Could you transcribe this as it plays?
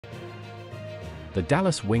the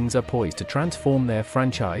Dallas Wings are poised to transform their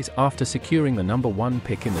franchise after securing the #1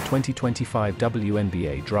 pick in the 2025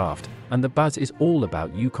 WNBA Draft, and the buzz is all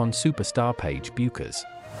about UConn superstar Paige Bueckers.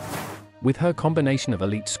 With her combination of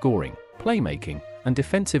elite scoring, playmaking, and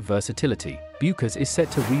defensive versatility, Bueckers is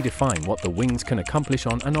set to redefine what the Wings can accomplish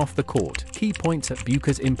on and off the court. Key points at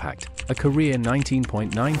Bueckers' impact: a career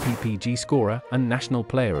 19.9 PPG scorer and National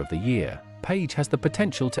Player of the Year. Paige has the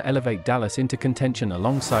potential to elevate Dallas into contention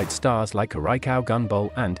alongside stars like Arikau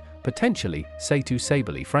Gunbol and, potentially, Satou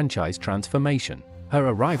Sabally. Franchise transformation. Her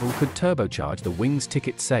arrival could turbocharge the Wings'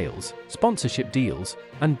 ticket sales, sponsorship deals,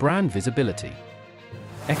 and brand visibility.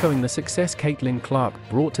 Echoing the success Caitlin Clark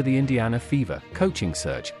brought to the Indiana Fever coaching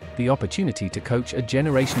search, the opportunity to coach a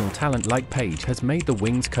generational talent like Paige has made the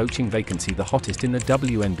Wings' coaching vacancy the hottest in the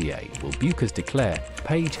WNBA. Will Bueckers declare?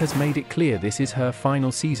 Paige has made it clear this is her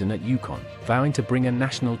final season at UConn, vowing to bring a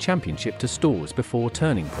national championship to Storrs before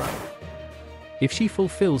turning pro. If she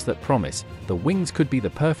fulfills that promise, the Wings could be the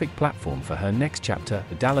perfect platform for her next chapter.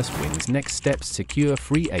 The Dallas Wings' next steps: secure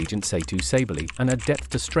free agent Satou Sabally and a depth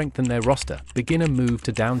to strengthen their roster. Begin a move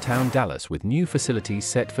to downtown Dallas with new facilities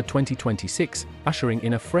set for 2026, ushering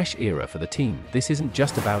in a fresh era for the team. This isn't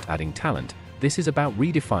just about adding talent, this is about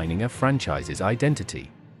redefining a franchise's identity.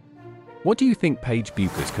 What do you think Paige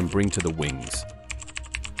Bueckers can bring to the Wings?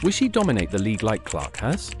 Will she dominate the league like Clark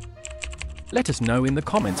has? Let us know in the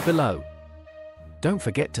comments below. Don't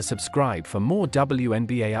forget to subscribe for more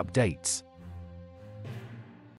WNBA updates.